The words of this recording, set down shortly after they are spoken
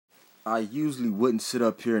I usually wouldn't sit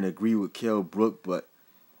up here and agree with Kell Brook, but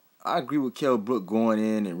I agree with Kell Brook going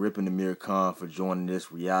in and ripping Amir Khan for joining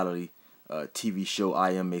this reality TV show,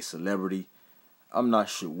 I Am a Celebrity. I'm not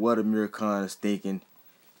sure what Amir Khan is thinking.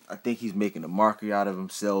 I think he's making a mockery out of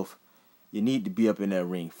himself. You need to be up in that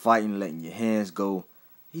ring fighting, letting your hands go.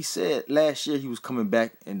 He said last year he was coming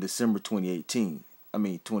back in December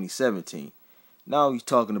 2017. Now he's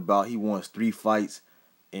talking about he wants 3 fights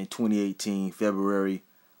in 2018, February,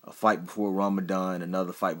 a fight before Ramadan,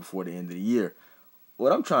 another fight before the end of the year.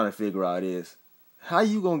 What I'm trying to figure out is how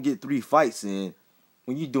you gonna get 3 fights in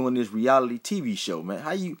when you doing this reality TV show, man?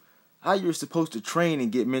 How you're supposed to train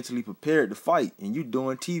and get mentally prepared to fight and you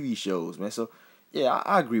doing TV shows, man? So yeah,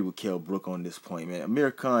 I agree with Kell Brook on this point, man. Amir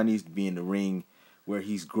Khan needs to be in the ring where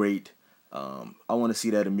he's great. I want to see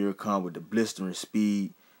that Amir Khan with the blistering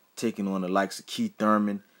speed, taking on the likes of Keith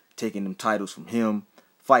Thurman, taking them titles from him,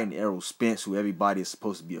 fighting Errol Spence, who everybody is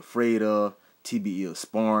supposed to be afraid of, TBE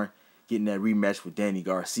sparring, getting that rematch with Danny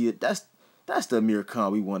Garcia. That's the Amir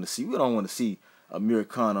Khan we want to see. We don't want to see Amir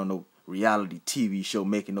Khan on no reality TV show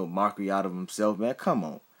making no mockery out of himself, man. Come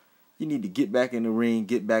on. You need to get back in the ring,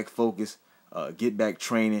 get back focused, get back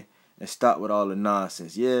training, and stop with all the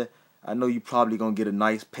nonsense. Yeah, I know you probably going to get a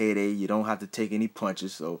nice payday. You don't have to take any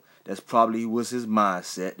punches, so that's probably was his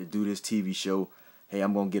mindset to do this TV show. Hey,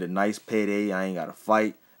 I'm going to get a nice payday. I ain't got to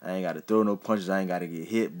fight. I ain't got to throw no punches. I ain't got to get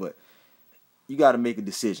hit, but you got to make a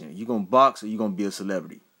decision. You going to box or you going to be a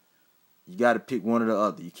celebrity? You got to pick one or the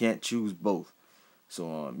other. You can't choose both.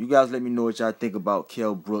 So you guys let me know what y'all think about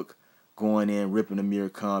Kell Brook going in, ripping Amir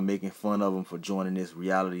Khan, making fun of him for joining this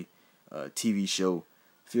reality TV show.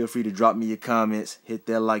 Feel free to drop me your comments, hit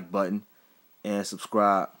that like button, and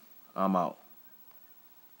subscribe. I'm out.